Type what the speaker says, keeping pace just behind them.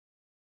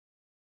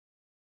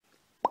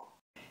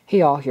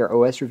Hey all, here at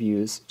OS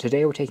Reviews.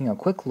 Today we're taking a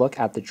quick look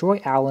at the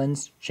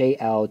JOYALENS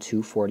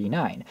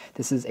JL249.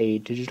 This is a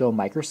digital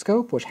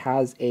microscope which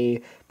has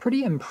a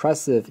pretty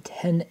impressive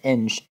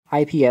 10-inch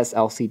IPS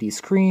LCD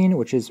screen,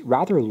 which is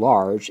rather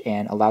large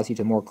and allows you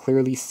to more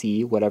clearly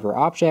see whatever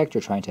object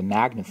you're trying to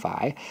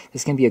magnify.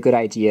 This can be a good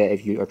idea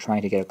if you are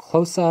trying to get a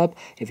close-up,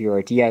 if you're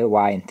a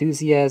DIY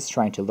enthusiast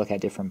trying to look at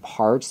different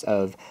parts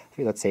of,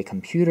 let's say,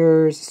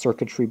 computers,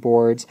 circuitry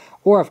boards,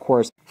 or of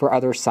course for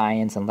other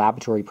science and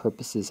laboratory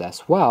purposes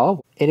as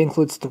well. It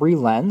includes 3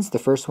 lenses. The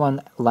first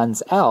one,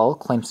 lens L,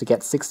 claims to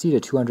get 60 to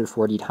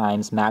 240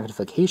 times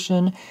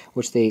magnification,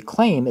 which they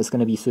claim is going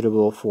to be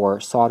suitable for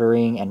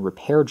soldering and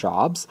repair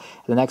jobs.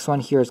 The next one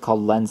here is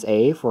called lens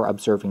A for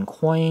observing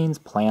coins,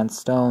 plant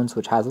stones,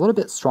 which has a little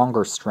bit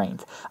stronger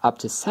strength, up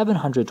to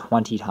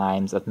 720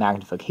 times of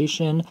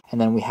magnification. And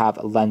then we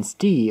have lens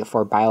D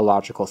for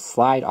biological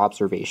slide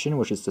observation,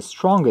 which is the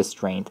strongest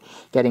strength,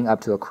 getting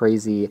up to a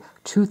crazy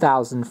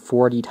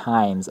 2040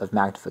 times of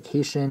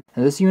magnification.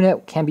 And this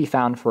unit can be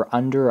found for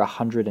under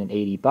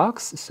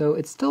 $180, so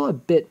it's still a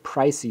bit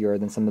pricier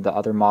than some of the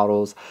other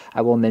models.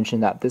 I will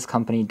mention that this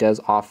company does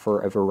offer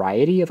a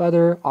variety of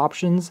other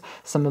options,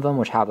 some of them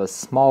which have a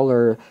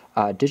smaller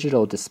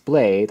digital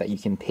display that you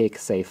can pick,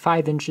 say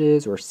 5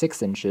 inches or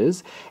 6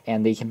 inches,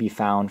 and they can be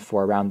found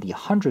for around the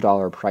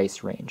 $100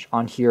 price range.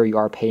 On here you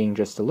are paying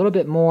just a little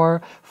bit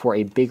more for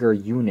a bigger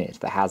unit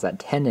that has that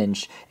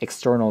 10-inch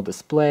external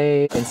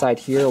display. Inside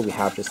here we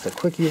have just a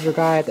quick user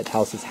guide that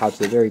tells us how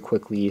to very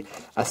quickly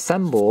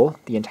assemble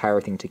the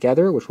entire thing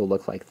together, which will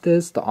look like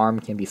this. The arm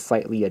can be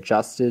slightly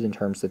adjusted in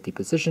terms of the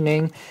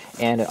positioning,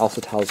 and it also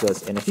tells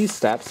us in a few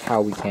steps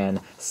how we can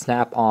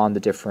snap on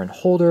the different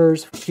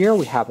holders. Here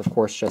we have, of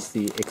course, just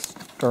the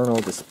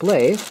external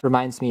display.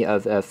 Reminds me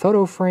of a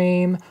photo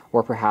frame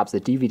or perhaps a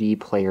DVD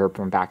player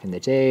from back in the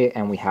day,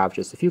 and we have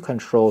just a few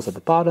controls at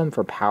the bottom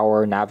for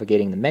power,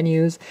 navigating the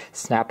menus,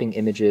 snapping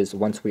images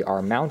once we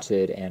are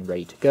mounted and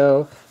ready to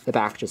go. The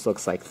back just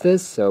looks like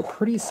this, so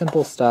pretty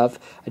simple stuff.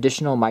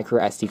 Additional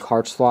micro SD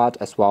card slot,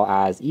 as well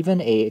as even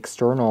a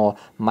external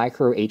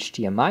micro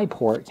HDMI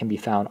port can be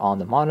found on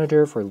the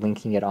monitor for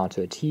linking it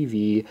onto a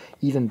TV,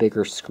 even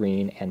bigger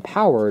screen, and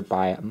powered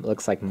by,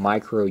 looks like,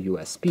 micro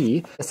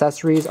USB.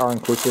 Accessories are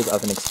inclusive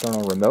of an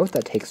external remote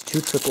that takes 2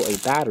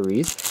 AAA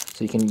batteries,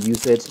 so you can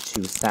use it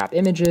to snap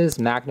images,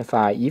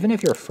 magnify, even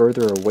if you're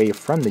further away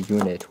from the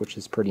unit, which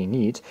is pretty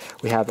neat.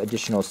 We have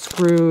additional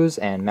screws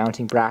and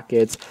mounting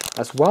brackets,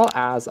 as well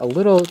as a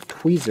little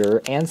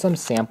tweezer and some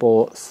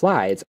sample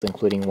slides,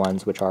 including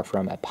ones which are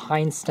from a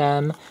pine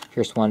stem.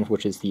 Here's one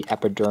which is the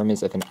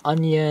epidermis of an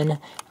onion,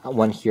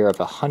 one here of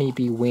a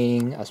honeybee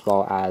wing, as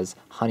well as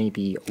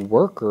honeybee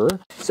worker.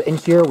 So in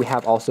here we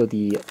have also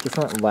the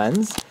different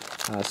lens.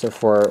 So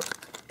for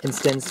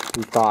instance,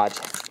 we've got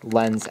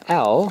lens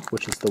L,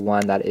 which is the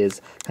one that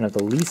is kind of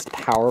the least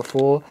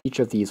powerful. Each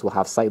of these will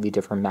have slightly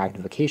different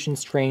magnification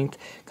strength.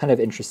 Kind of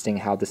interesting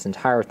how this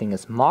entire thing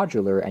is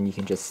modular and you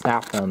can just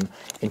snap them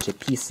into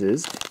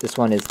pieces. This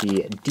one is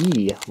the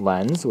D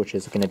lens, which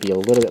is going to be a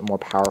little bit more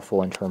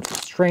powerful in terms of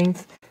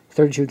strength.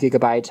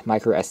 32GB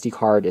micro SD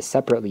card is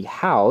separately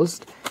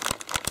housed.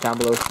 Down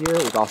below here,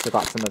 we've also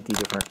got some of the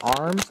different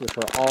arms, which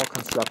are all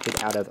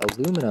constructed out of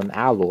aluminum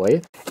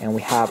alloy. And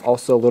we have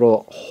also a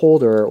little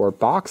holder or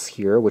box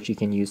here, which you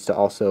can use to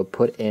also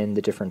put in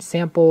the different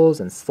samples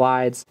and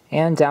slides.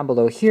 And down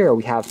below here,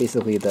 we have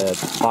basically the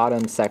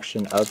bottom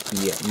section of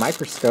the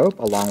microscope,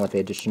 along with the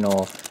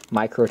additional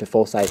micro to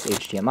full-size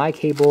HDMI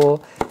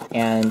cable.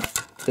 And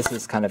this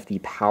is kind of the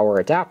power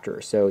adapter.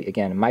 So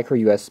again, micro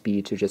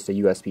USB to just a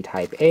USB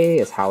type A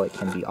is how it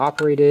can be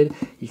operated.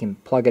 You can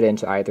plug it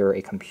into either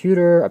a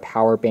computer, a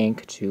power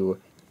bank to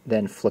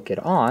then flick it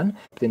on.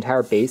 The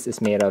entire base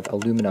is made of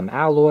aluminum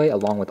alloy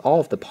along with all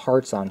of the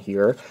parts on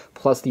here,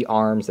 plus the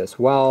arms as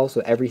well.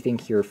 So everything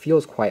here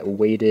feels quite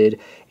weighted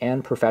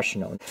and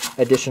professional.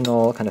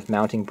 Additional kind of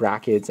mounting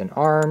brackets and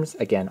arms,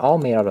 again, all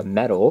made out of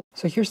metal.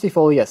 So here's the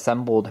fully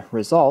assembled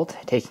result,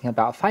 taking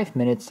about 5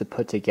 minutes to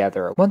put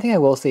together. One thing I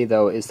will say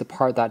though is the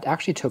part that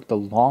actually took the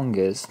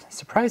longest,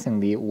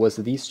 surprisingly, was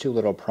these 2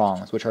 little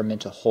prongs, which are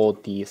meant to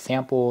hold the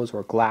samples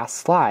or glass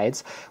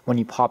slides when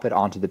you pop it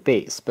onto the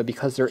base. But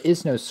because there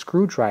is no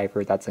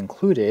screwdriver that's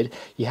included,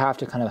 you have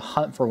to kind of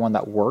hunt for one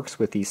that works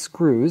with these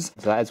screws.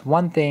 So that is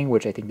one thing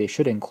which I think they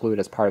should include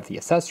as part of the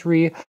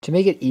accessory to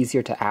make it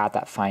easier to add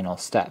that final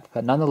step.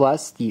 But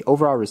nonetheless, the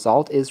overall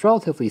result is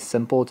relatively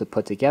simple to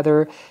put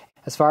together.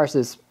 As far as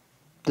this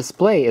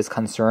display is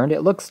concerned,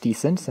 it looks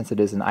decent since it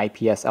is an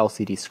IPS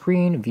LCD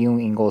screen.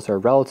 Viewing angles are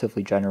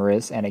relatively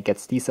generous and it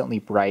gets decently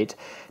bright.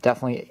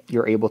 Definitely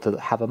you're able to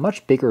have a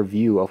much bigger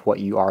view of what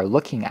you are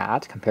looking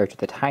at compared to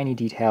the tiny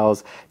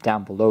details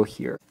down below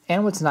here.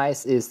 And what's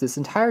nice is this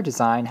entire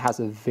design has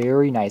a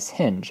very nice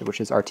hinge,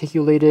 which is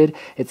articulated.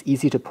 It's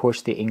easy to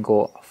push the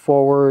angle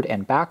forward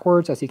and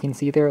backwards, as you can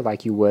see there,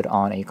 like you would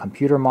on a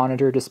computer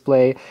monitor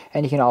display.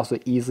 And you can also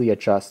easily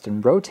adjust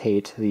and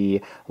rotate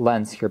the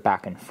lens here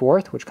back and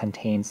forth, which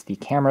contains the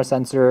camera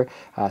sensor,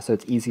 so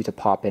it's easy to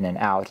pop in and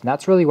out. And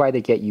that's really why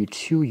they get you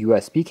two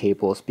USB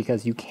cables,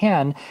 because you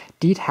can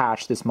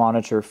detach this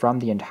monitor from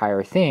the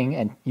entire thing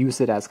and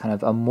use it as kind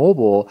of a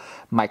mobile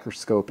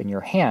microscope in your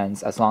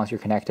hands, as long as you're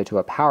connected to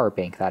a power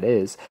bank, that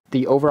is.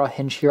 The overall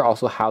hinge here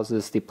also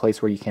houses the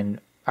place where you can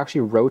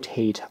actually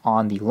rotate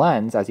on the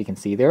lens, as you can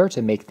see there,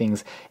 to make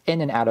things in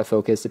and out of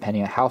focus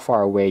depending on how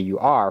far away you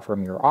are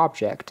from your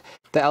object.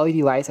 The LED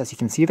lights, as you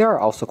can see there, are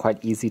also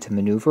quite easy to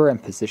maneuver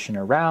and position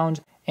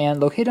around. And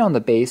located on the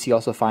base, you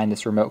also find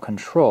this remote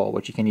control,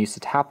 which you can use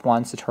to tap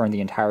once to turn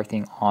the entire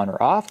thing on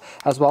or off,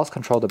 as well as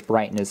control the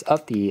brightness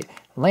of the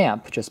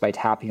lamp just by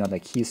tapping on the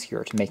keys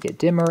here to make it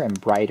dimmer and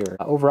brighter.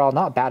 Overall,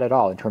 not bad at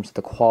all in terms of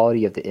the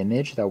quality of the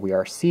image that we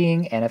are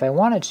seeing. And if I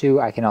wanted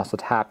to, I can also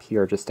tap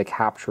here just to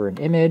capture an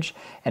image,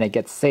 and it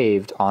gets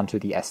saved onto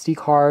the SD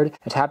card.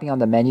 And tapping on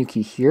the menu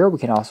key here, we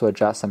can also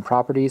adjust some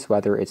properties,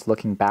 whether it's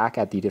looking back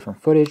at the different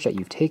footage that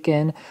you've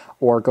taken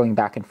or going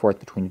back and forth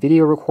between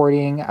video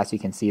recording. As you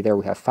can see there,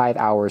 we have 5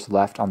 hours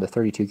left on the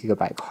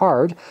 32GB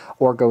card,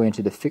 or go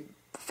into the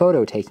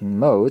photo taking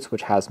modes,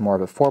 which has more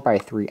of a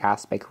 4:3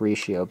 aspect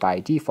ratio by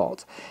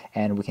default.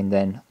 And we can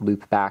then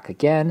loop back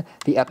again.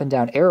 The up and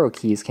down arrow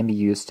keys can be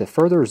used to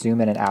further zoom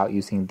in and out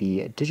using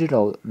the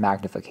digital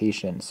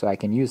magnification. So I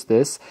can use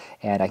this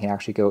and I can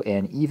actually go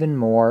in even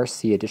more,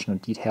 see additional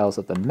details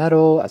of the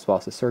metal as well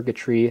as the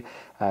circuitry,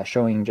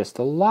 showing just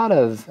a lot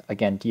of,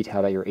 again,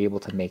 detail that you're able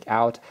to make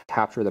out,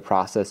 capture the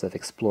process of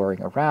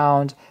exploring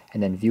around,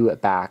 and then view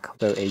it back.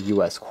 So a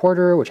US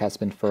quarter, which has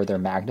been further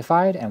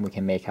magnified, and we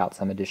can make out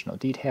some additional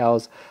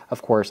details.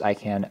 Of course, I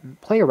can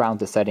play around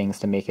the settings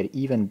to make it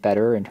even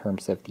better in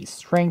terms of the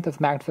strength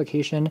of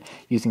magnification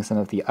using some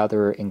of the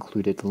other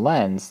included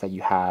lens that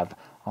you have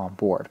on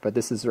board. But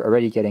this is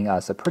already getting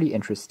us a pretty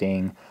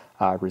interesting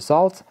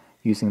result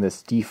using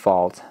this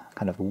default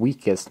kind of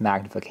weakest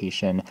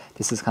magnification.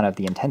 This is kind of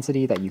the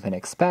intensity that you can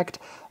expect.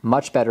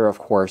 Much better, of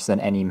course, than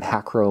any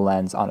macro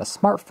lens on a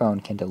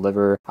smartphone can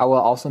deliver. I will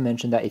also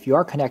mention that if you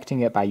are connecting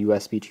it by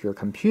USB to your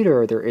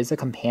computer, there is a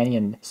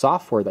companion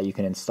software that you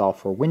can install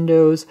for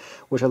Windows,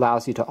 which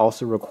allows you to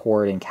also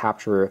record and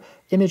capture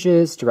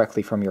images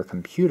directly from your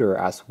computer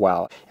as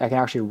well. I can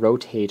actually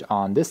rotate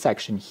on this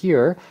section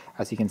here,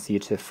 as you can see,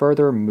 to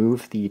further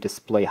move the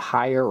display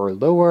higher or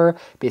lower,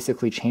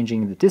 basically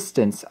changing the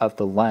distance of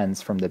the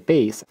lens from the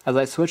base. As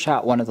I switch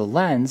out one of the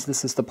lens,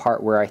 this is the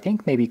part where I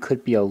think maybe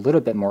could be a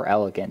little bit more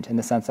elegant, in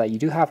the sense that you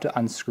do have to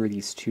unscrew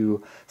these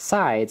two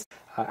sides,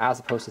 as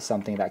opposed to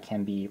something that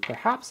can be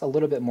perhaps a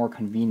little bit more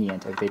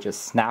convenient if they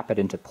just snap it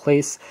into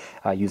place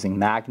using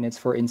magnets,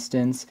 for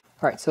instance.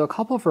 All right, so a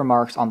couple of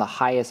remarks on the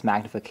highest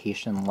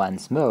magnification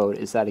lens mode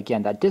is that,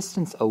 again, that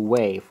distance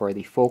away for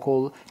the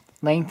focal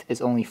length is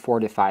only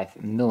 4 to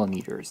 5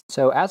 millimeters.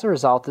 So as a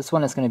result, this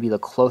one is going to be the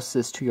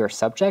closest to your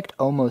subject,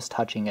 almost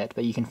touching it,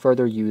 but you can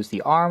further use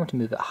the arm to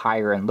move it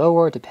higher and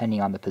lower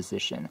depending on the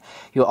position.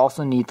 You'll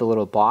also need the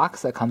little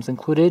box that comes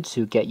included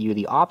to get you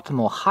the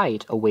optimal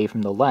height away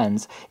from the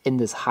lens in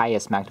this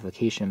highest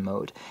magnification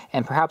mode.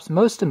 And perhaps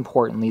most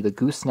importantly, the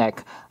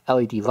gooseneck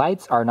LED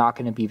lights are not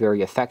going to be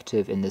very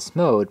effective in this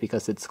mode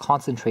because it's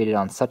concentrated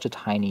on such a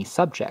tiny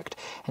subject.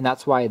 And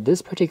that's why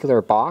this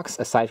particular box,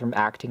 aside from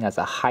acting as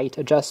a height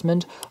adjustment,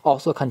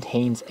 also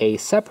contains a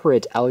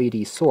separate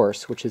LED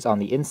source which is on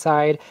the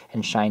inside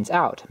and shines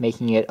out,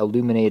 making it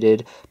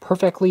illuminated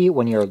perfectly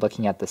when you're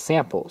looking at the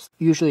samples.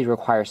 Usually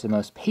requires the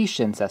most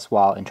patience as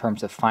well in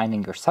terms of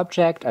finding your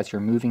subject as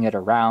you're moving it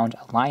around,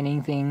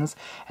 aligning things,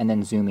 and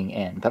then zooming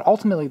in. But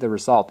ultimately the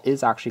result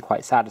is actually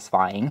quite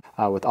satisfying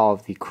with all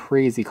of the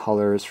crazy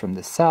colors from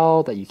the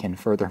cell that you can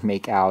further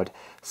make out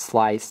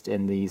sliced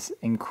in these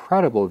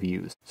incredible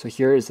views. So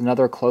here is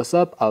another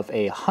close-up of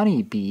a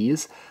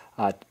honeybee's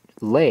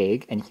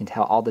leg, and you can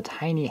tell all the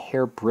tiny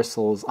hair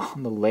bristles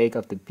on the leg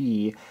of the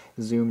bee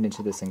zoomed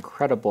into this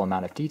incredible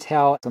amount of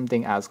detail.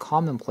 Something as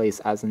commonplace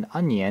as an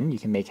onion, you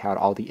can make out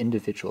all the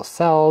individual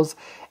cells,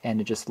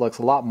 and it just looks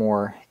a lot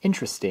more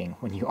interesting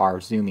when you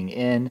are zooming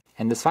in.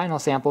 And this final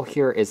sample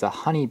here is a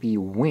honeybee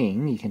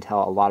wing. You can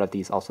tell a lot of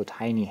these also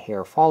tiny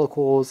hair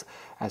follicles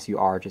as you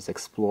are just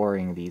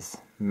exploring these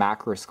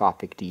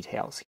macroscopic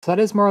details. So that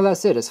is more or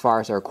less it as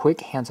far as our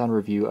quick hands-on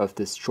review of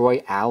this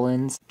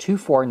JOYALENS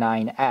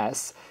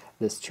 10.1MS,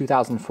 this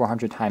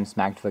 2400 times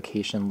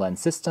magnification lens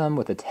system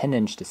with a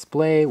 10-inch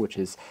display, which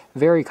is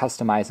very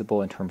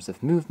customizable in terms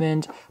of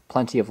movement,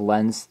 plenty of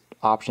lens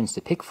options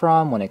to pick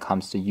from when it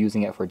comes to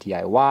using it for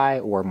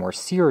DIY or more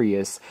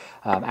serious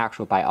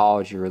actual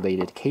biology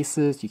related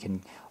cases. You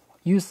can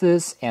use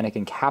this and it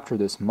can capture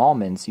those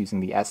moments using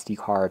the SD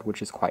card,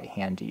 which is quite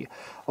handy.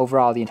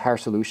 Overall, the entire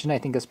solution I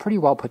think is pretty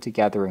well put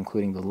together,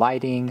 including the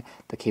lighting,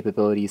 the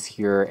capabilities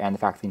here, and the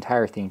fact the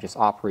entire thing just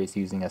operates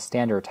using a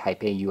standard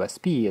Type A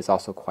USB is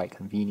also quite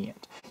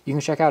convenient. You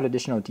can check out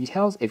additional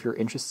details if you're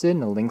interested in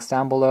the links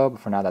down below, but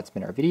for now that's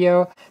been our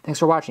video. Thanks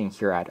for watching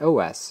here at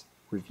OS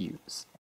Reviews.